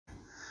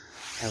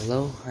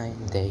Hello,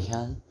 I'm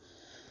Daehyun.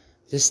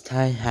 This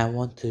time I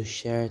want to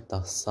share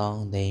the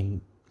song named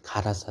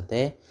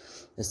가라사대.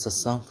 It's a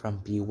song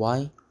from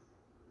BY.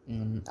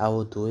 I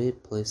will do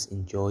it. Please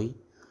enjoy.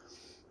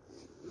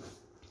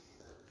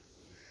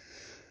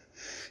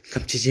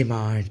 감추지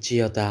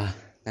말지어다.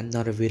 난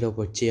너를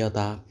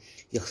위로볼지어다.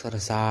 역사를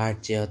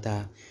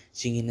쌓을지어다.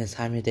 증인은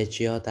삶이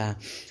될지어다.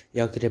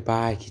 여기를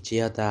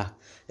밝히지어다.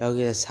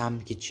 여기를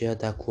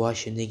삼키지어다.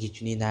 구하시는 네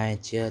기준이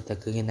나일지어다.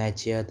 그게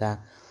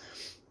날지어다.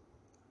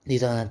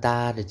 니도 날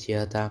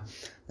따르지어다.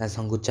 난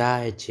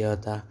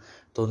선구자일지어다.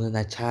 또는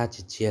날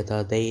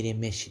찾을지어다. 내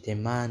이름의 시대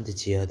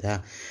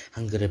만들지어다.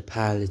 한글을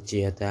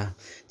팔을지어다.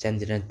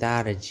 짠들은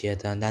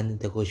따를지어다. 나는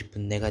되고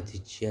싶은 내가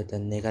될지어다.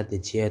 내가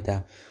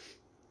될지어다.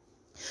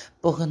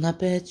 뽀얀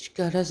앞에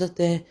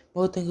가라사대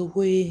모든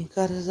그 위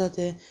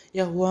가라사대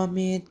여호와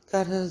및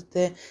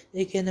가라사대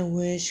이게는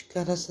위시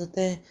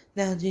가라사대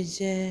난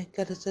인생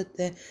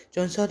가라사대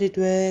전설이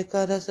돼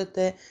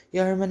가라사대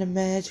열매는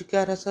맺을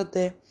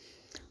가라사대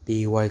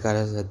BY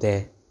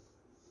가라사대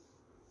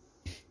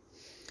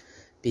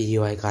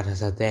BY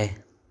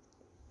가라사대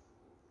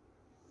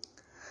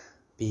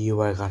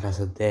BY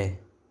가라사대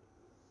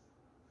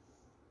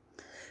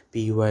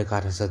BY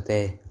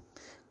가라사대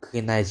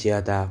그게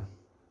날지어다.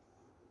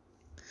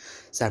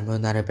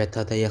 삶은 나를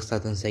뱉어대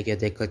역사든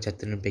새겨대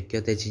걸작들은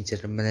뺏겨대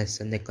진짜를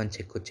만했어 내건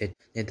제코제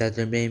내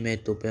다들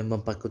매일매일 또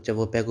빼면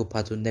바꾸자고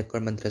배고파도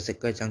내걸 만들어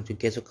새걸 장주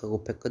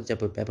계속하고 패건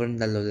잡을 빼버린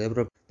날로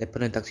내버려 내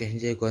폰은 닥쳐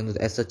힘들고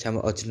애써 참을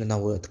어찌나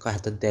나오고 어떡하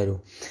하던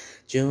대로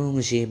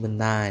중심은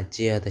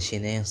나일지어다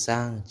신의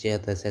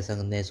형상지어다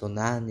세상은 내 손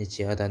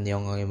안일지어다 내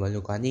영광의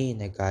멀리관이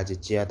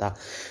내까지지어다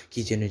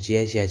기준을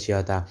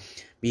제시할지어다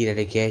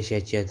미래를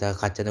계시할지어다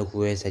가짜는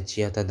후회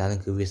살지어다 나는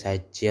그 위에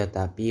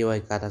살지어다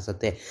비와의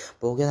가라사대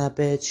목연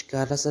앞에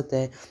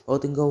가라사대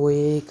모든 거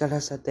위에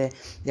가라사대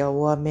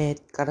여호와 및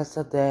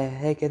가라사대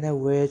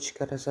해견의 위에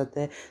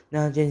가라사대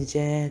난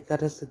이제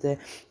가라사대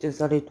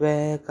전설이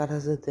돼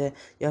가라사대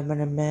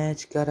열매를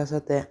맺지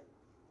가라사대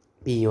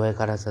비와의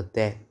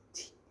가라사대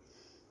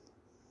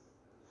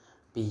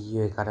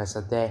비와의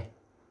가라사대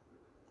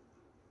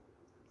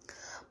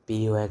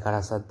비와의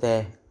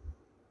가라사대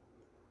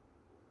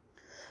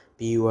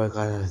BY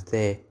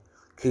가라사대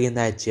그게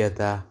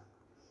날지어다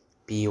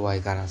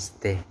BY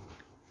가라사대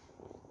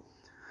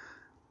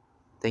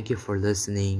Thank you for listening.